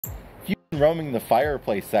you've been roaming the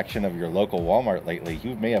fireplace section of your local Walmart lately,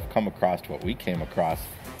 you may have come across what we came across.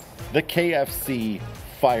 The KFC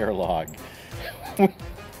fire log.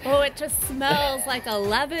 Oh, it just smells like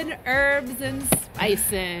 11 herbs and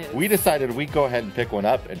spices. We decided we'd go ahead and pick one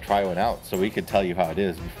up and try one out so we could tell you how it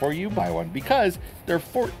is before you buy one, because they're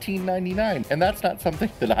 $14.99, and that's not something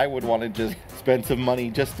that I would want to just spend some money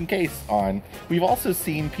just in case on. We've also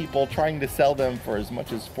seen people trying to sell them for as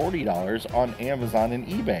much as $40 on Amazon and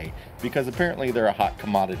eBay, because apparently they're a hot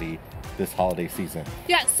commodity this holiday season.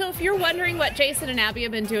 Yeah, so if you're wondering what Jason and Abby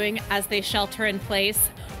have been doing as they shelter in place,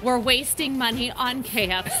 we're wasting money on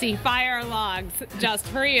KFC fire logs just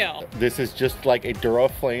for you. This is just like a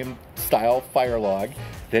Duraflame style fire log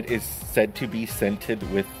that is said to be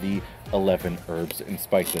scented with the 11 herbs and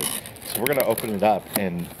spices. So we're gonna open it up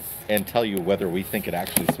and tell you whether we think it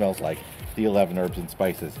actually smells like the 11 herbs and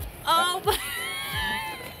spices. Oh,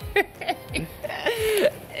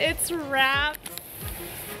 it's wrapped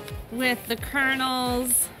with the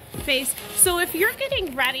Colonel's face. So if you're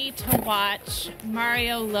getting ready to watch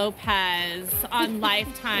Mario Lopez on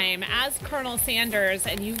Lifetime as Colonel Sanders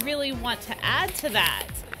and you really want to add to that,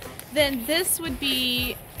 then this would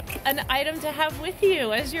be an item to have with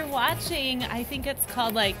you as you're watching. I think it's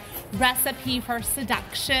called like Recipe for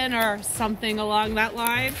Seduction or something along that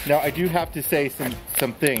line. Now I do have to say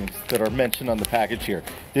some things that are mentioned on the package here.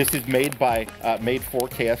 This is made for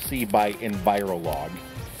KFC by Envirolog.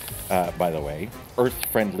 By the way,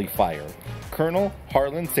 earth-friendly fire. Colonel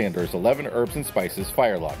Harlan Sanders 11 herbs and spices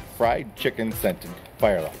fire log, fried chicken scented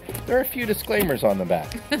fire log. There are a few disclaimers on the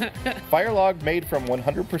back. Fire log made from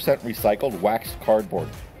 100% recycled waxed cardboard,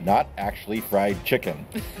 not actually fried chicken.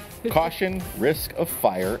 Caution, risk of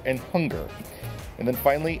fire and hunger. And then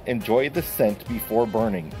finally, enjoy the scent before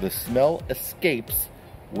burning. The smell escapes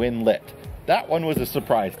when lit. That one was a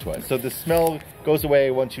surprise to us. So the smell goes away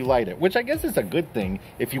once you light it, which I guess is a good thing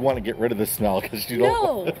if you want to get rid of the smell, because you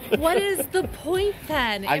don't. No, what is the point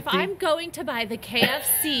then? If I'm going to buy the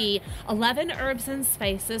KFC 11 herbs and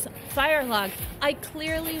spices fire log, I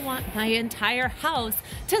clearly want my entire house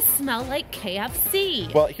to smell like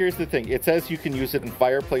KFC. Well, here's the thing. It says you can use it in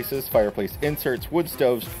fireplaces, fireplace inserts, wood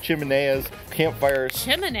stoves, chimeneas, campfires.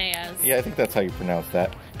 Chimeneas? Yeah, I think that's how you pronounce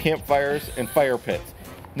that. Campfires and fire pits.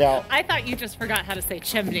 Now, I thought you just forgot how to say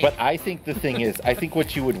chimney. But I think the thing is, I think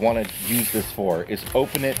what you would want to use this for is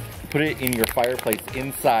open it, put it in your fireplace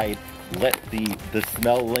inside, let the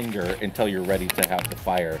smell linger until you're ready to have the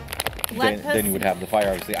fire. Then you would have the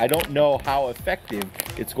fire, obviously. I don't know how effective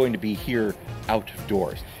it's going to be here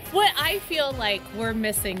outdoors. What I feel like we're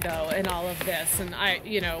missing, though, in all of this, and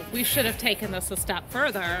we should have taken this a step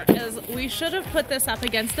further, is we should have put this up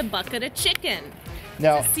against a bucket of chicken.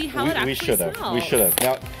 Now, to see how it actually smells. We should have.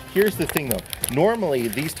 Now, here's the thing, though. Normally,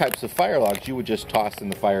 these types of fire logs, you would just toss in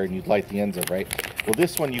the fire and you'd light the ends of, right? Well,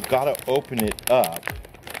 this one, you've got to open it up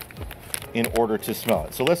in order to smell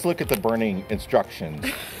it. So let's look at the burning instructions,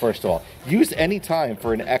 first of all. Use any time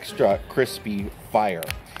for an extra crispy fire.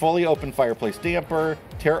 Fully open fireplace damper,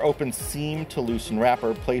 tear open seam to loosen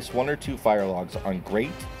wrapper, place 1 or 2 fire logs on grate,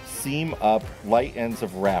 seam up, light ends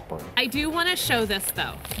of wrapper. I do want to show this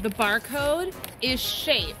though. The barcode is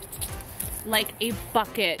shaped like a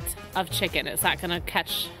bucket of chicken. Is that going to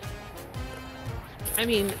catch? I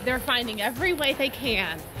mean, they're finding every way they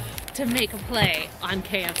can to make a play on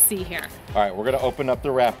KFC here. All right, we're going to open up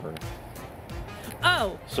the wrapper.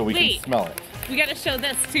 Oh, so we can smell it. We got to show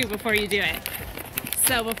this too before you do it.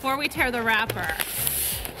 So before we tear the wrapper,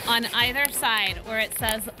 on either side where it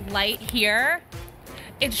says light here,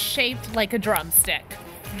 it's shaped like a drumstick.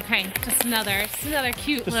 Okay, just another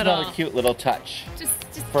cute little touch. Just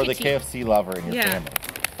for the KFC lover in your family.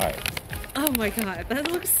 All right. Oh my God,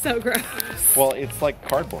 that looks so gross. Well, it's like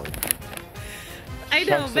cardboard. I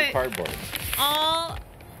know, Chunks but of cardboard.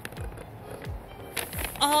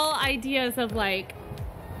 all ideas of like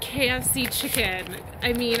KFC chicken.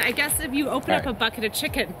 I mean, I guess if you open up a bucket of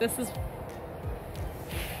chicken,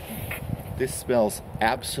 This smells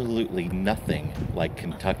absolutely nothing like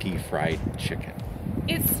Kentucky Fried Chicken.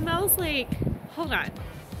 It smells like, hold on.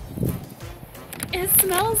 It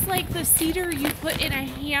smells like the cedar you put in a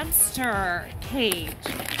hamster cage.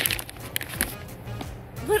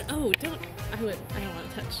 What? Oh, I don't want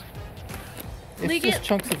to touch. It's like just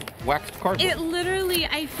chunks of waxed cardboard. It literally,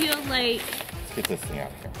 I feel like... Let's get this thing out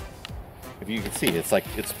of here. If you can see, it's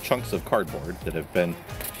chunks of cardboard that have been...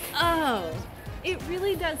 Oh, it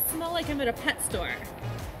really does smell like I'm at a pet store.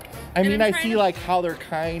 I mean, I see like how they're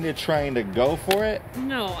kind of trying to go for it.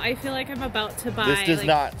 No, I feel like I'm about to buy. This does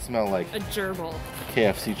not smell like a gerbil.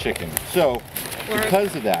 KFC chicken. So,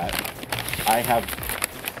 because of that, I have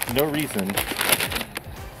no reason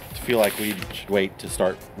to feel like we should wait to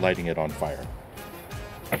start lighting it on fire.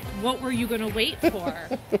 What were you gonna wait for?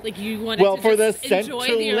 Like you wanted Well, to for the just scent enjoy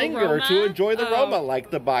to the linger, aroma? to enjoy the Oh. aroma,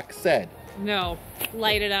 like the box said. No,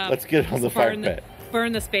 light it up. Let's get it on the fire Burn pit.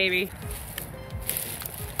 Burn this baby.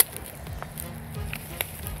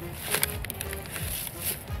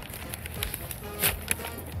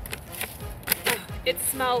 It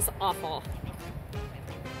smells awful.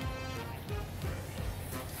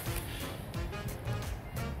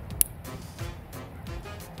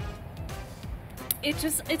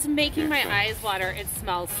 It's making my eyes water. It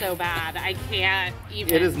smells so bad. I can't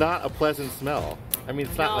even. It is not a pleasant smell. I mean,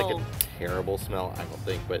 it's not like No. a terrible smell, I don't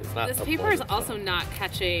think, but it's not This a paper is pleasant also smell. not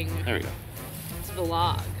catching There we go. the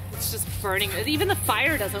log. It's just burning. Even the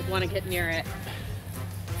fire doesn't want to get near it.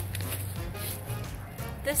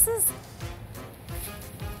 This is...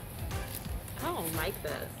 I don't like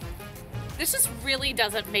this. This just really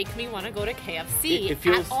doesn't make me want to go to KFC It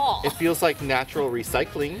feels, at all. It feels like natural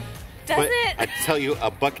recycling. Does but it? I tell you, a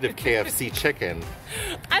bucket of KFC chicken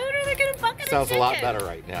I would rather get a bucket sounds of a lot chicken. better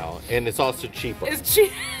right now, and it's also cheaper. It's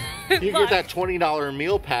cheap. You get that $20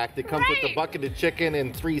 meal pack that comes with Right. the bucket of chicken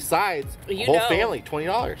and 3 sides. You Whole know. family,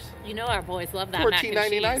 $20. You know our boys love that mac and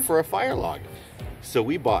 $14.99 cheese. for a fire log. So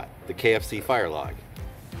we bought the KFC fire log,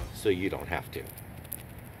 so you don't have to.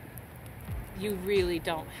 You really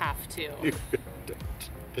don't have to.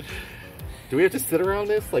 Do we have to sit around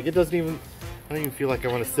this? Like, it doesn't even, I don't even feel like I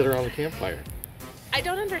want to sit around the campfire. I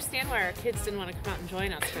don't understand why our kids didn't want to come out and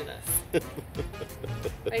join us for this.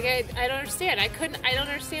 Like, I don't understand. I don't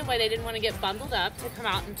understand why they didn't want to get bundled up to come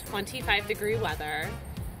out in 25-degree weather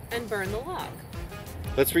and burn the log.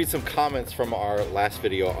 Let's read some comments from our last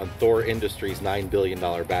video on Thor Industries' $9 billion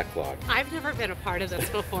backlog. I've never been a part of this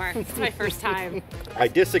before. It's my first time. I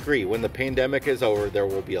disagree. When the pandemic is over, there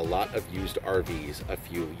will be a lot of used RVs a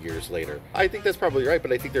few years later. I think that's probably right,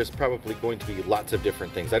 but I think there's probably going to be lots of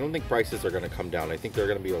different things. I don't think prices are going to come down. I think there are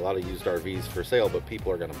going to be a lot of used RVs for sale, but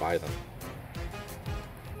people are going to buy them.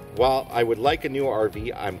 While I would like a new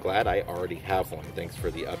RV, I'm glad I already have one. Thanks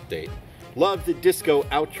for the update. Love the disco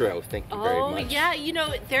outro. Thank you very much. Oh, yeah. You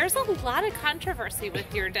know, there's a lot of controversy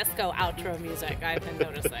with your disco outro music, I've been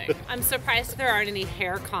noticing. I'm surprised there aren't any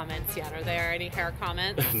hair comments yet. Are there any hair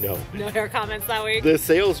comments? No. No hair comments that week? The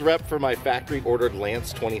sales rep for my factory ordered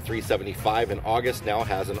Lance 2375 in August, now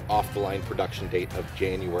has an off-the-line production date of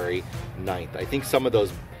January 9th. I think some of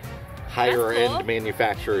those higher That's cool. end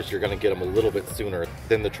manufacturers, you're going to get them a little bit sooner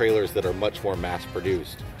than the trailers that are much more mass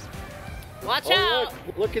produced. Watch Oh,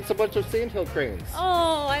 out. look, it's a bunch of sandhill cranes.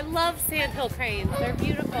 Oh, I love sandhill cranes. They're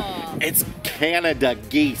beautiful. It's Canada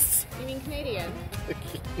geese. You mean Canadian?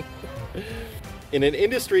 In an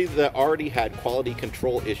industry that already had quality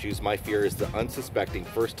control issues, my fear is the unsuspecting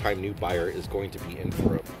first-time new buyer is going to be in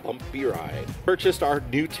for a bumpy ride. Purchased our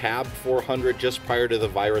new Tab 400 just prior to the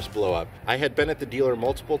virus blow-up. I had been at the dealer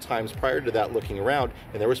multiple times prior to that looking around,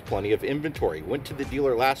 and there was plenty of inventory. Went to the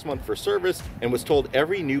dealer last month for service and was told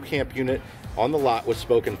every new camp unit on the lot was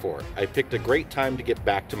spoken for. I picked a great time to get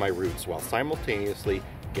back to my roots while simultaneously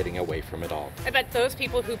getting away from it all. I bet those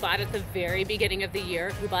people who bought at the very beginning of the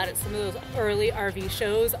year, who bought at some of those early RV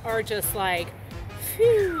shows, are just like,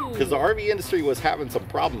 phew. Because the RV industry was having some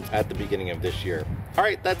problems at the beginning of this year. All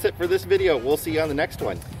right, that's it for this video. We'll see you on the next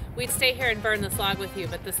one. We'd stay here and burn this log with you,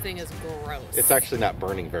 but this thing is gross. It's actually not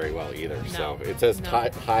burning very well either. So No, it says no.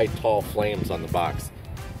 high, tall flames on the box.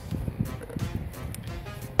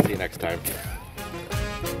 See you next time.